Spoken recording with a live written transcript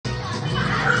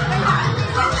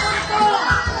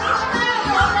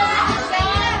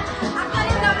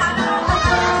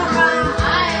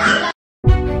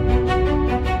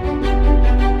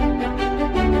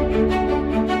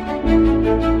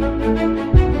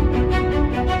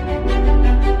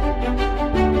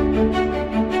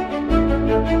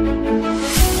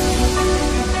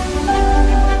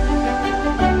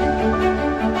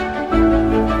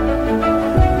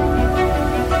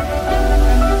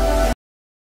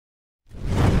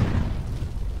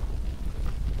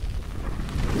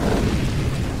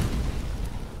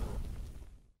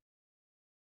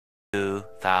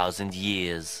2,000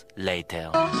 years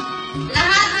later.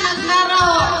 Lahat naglaro!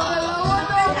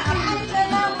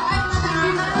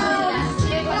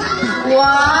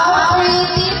 Wow!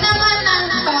 Pretty naman ang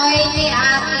toy ni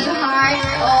Ate Heart.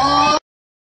 Oh!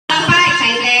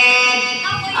 Excited?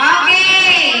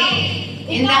 Okay!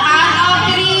 In the count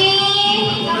of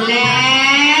 3,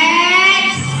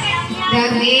 let's the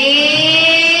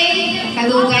game.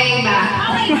 Kalugay ba?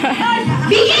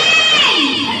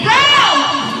 Begin! Go!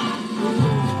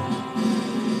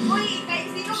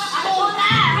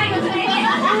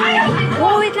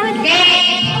 Oh, wait lang.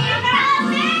 Game!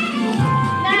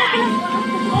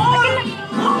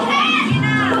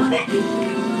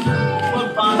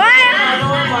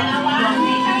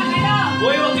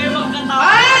 Uy, huwag kayo magkatawa.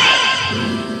 Hoy!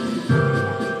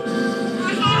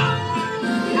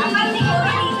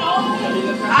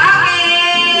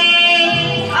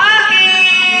 Okay!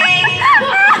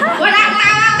 Walang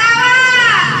tawa-tawa!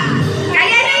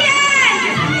 Kaya na yan!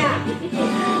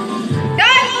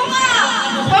 Doon!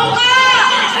 Bungo!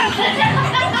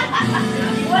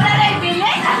 Wala na yung bilis!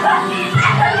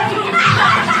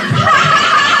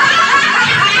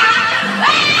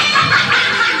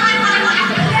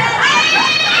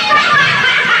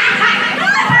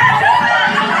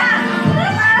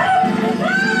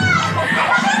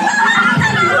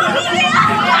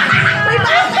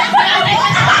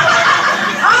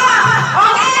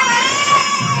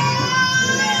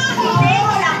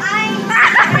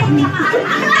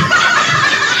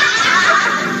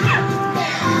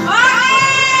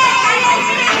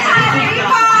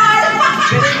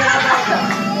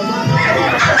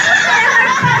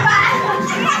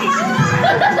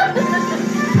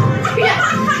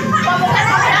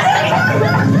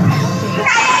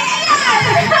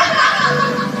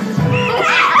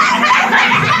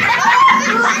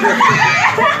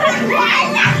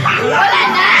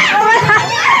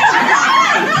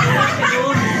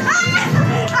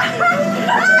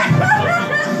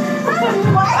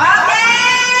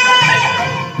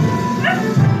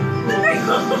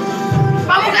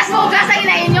 Pamugas-mugas sa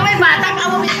inain nyo, may batang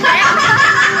amumit na yan.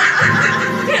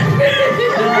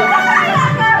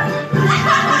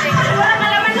 Wala ka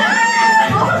naman na.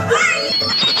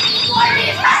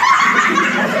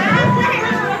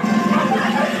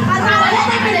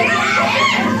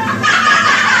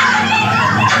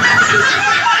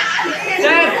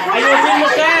 Sir, ayusin mo,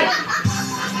 sir.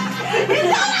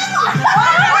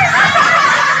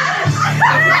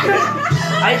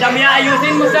 Ay, dami,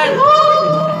 ayusin mo, sir.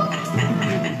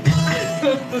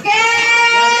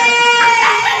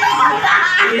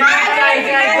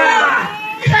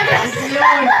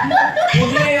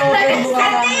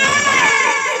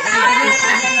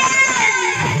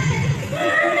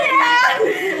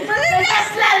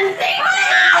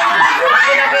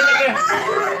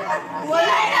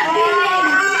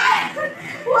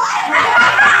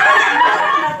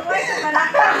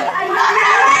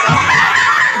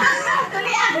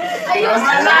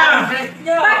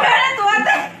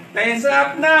 Hands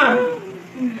up na!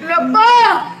 Labo!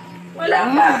 Wala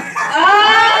pa!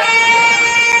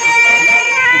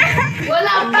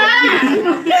 Wala pa!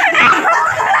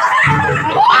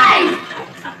 Hoy!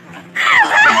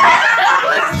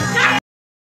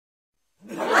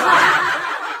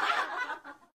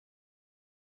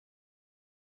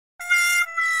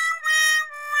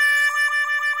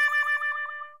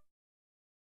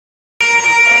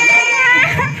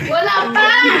 Wala pa!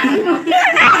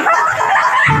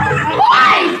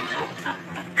 Hoy!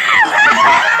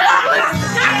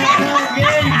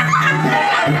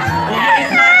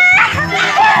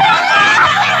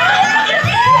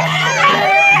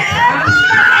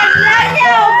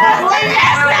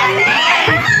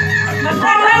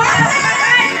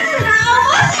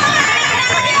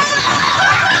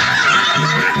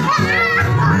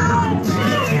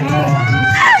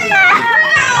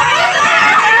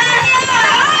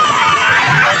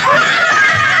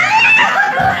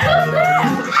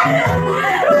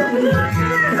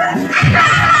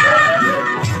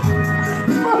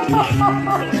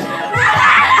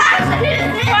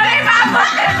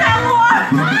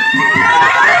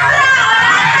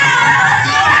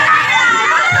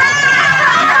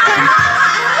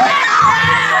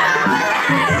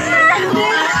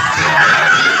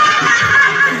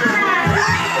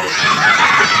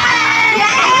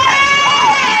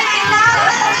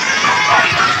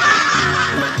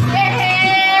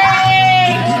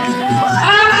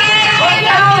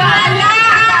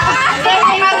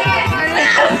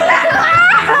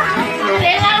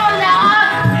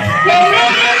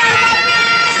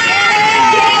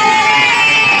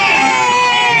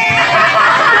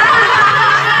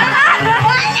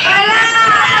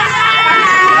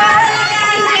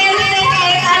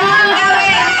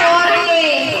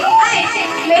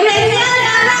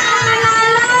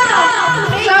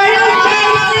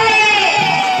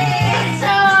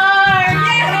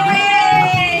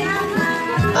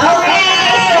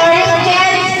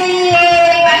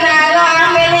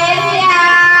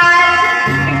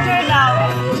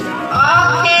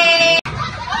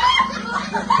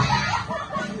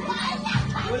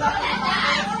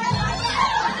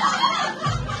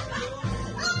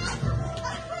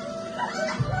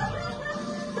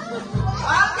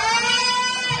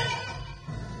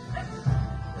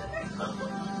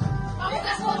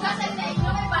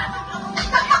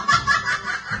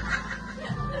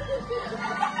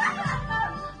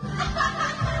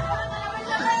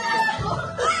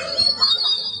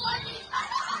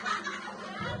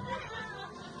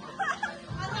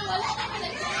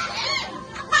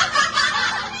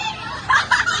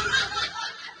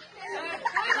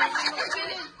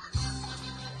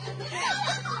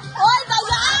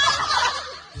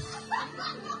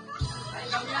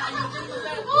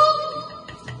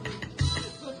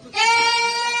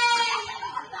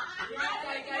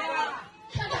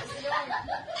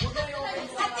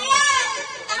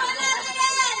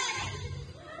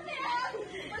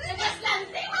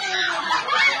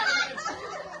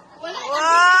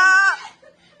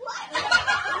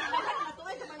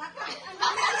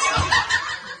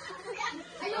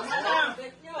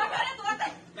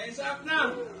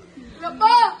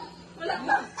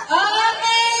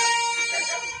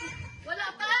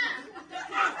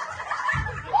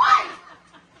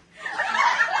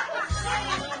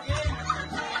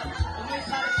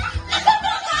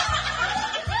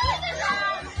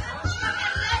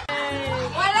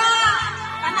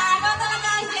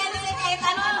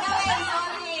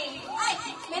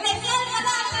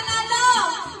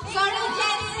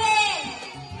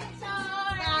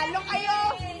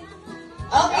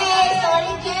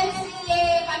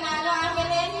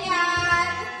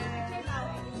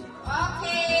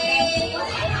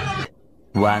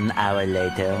 1 hour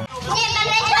later. Sige,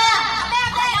 balik ka!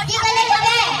 Sige, balik ka,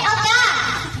 be! Out ka!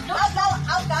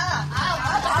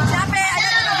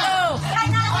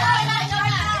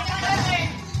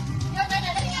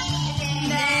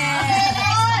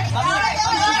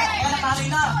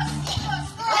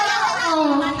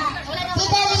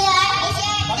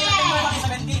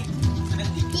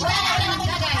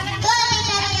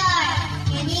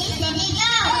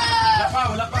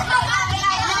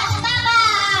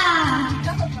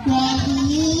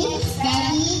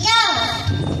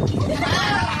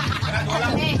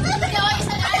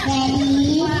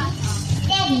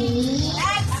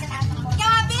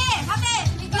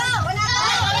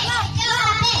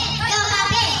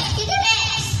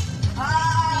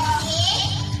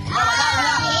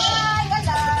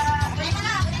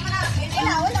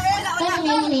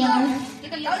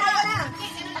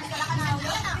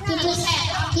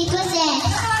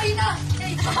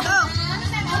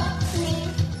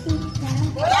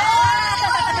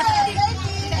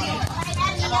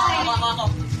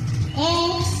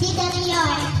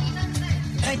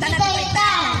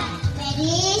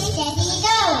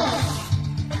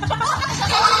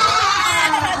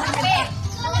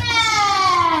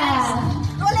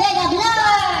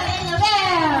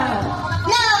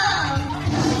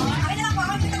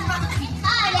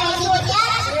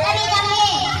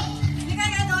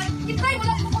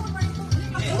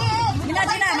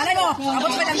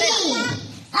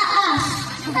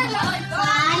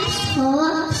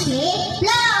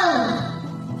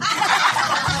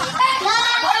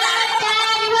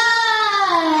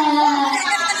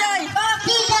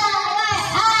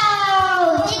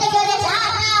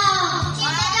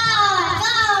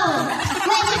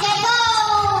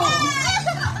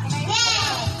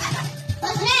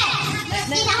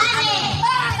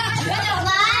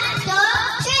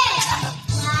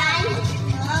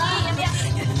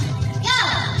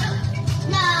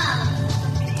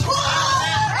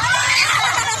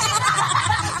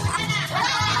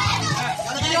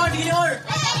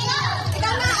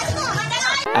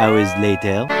 Hours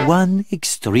later, one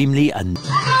extremely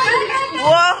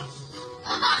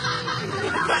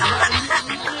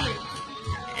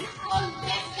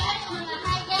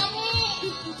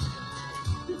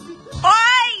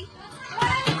Hoy!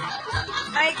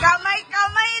 Ay,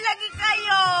 kamay-kamay lagi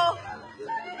kayo.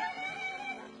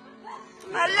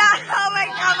 Hala, may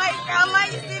kamay-kamay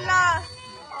sila.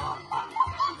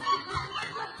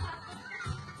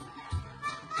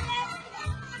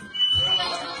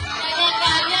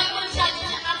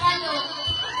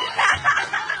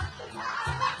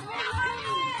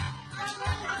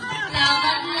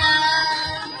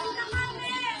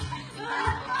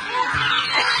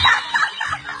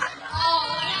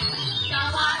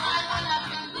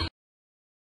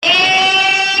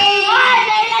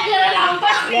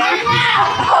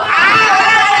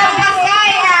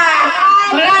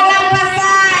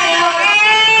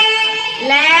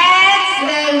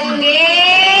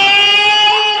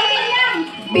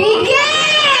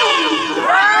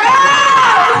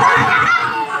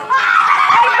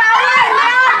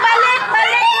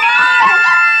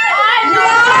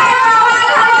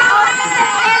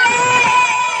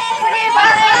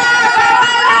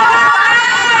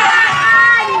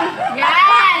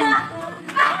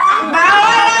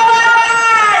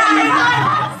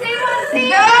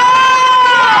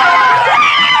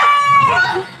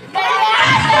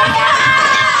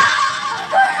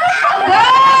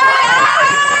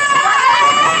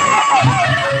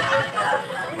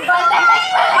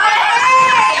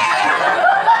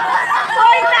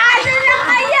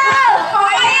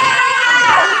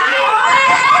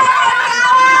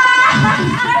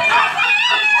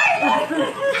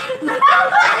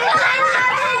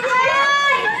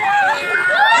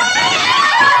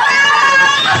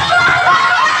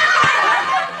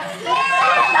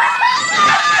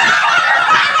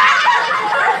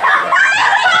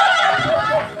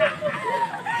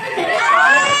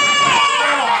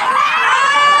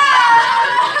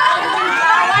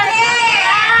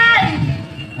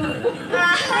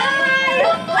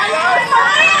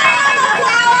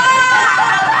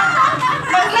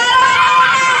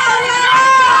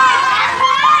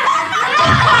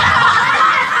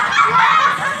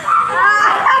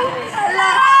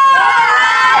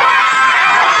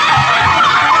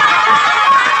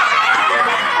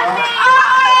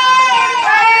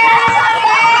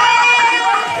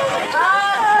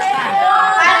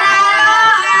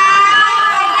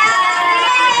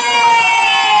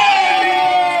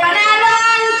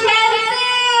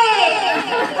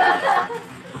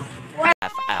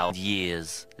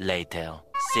 Years later,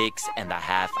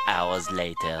 6.5 hours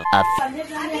later.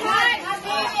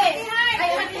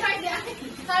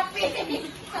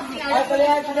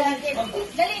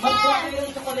 Dali na!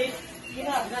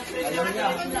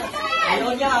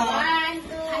 Ayaw niya.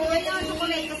 Ayaw niya ang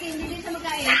chocolate kasi hindi din siya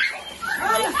magkain.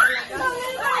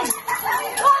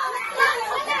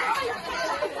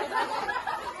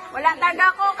 Wala taga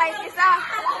ko kahit isa.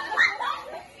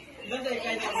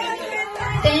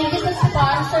 Thank you sa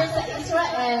sponsor sa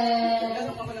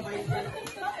Israel.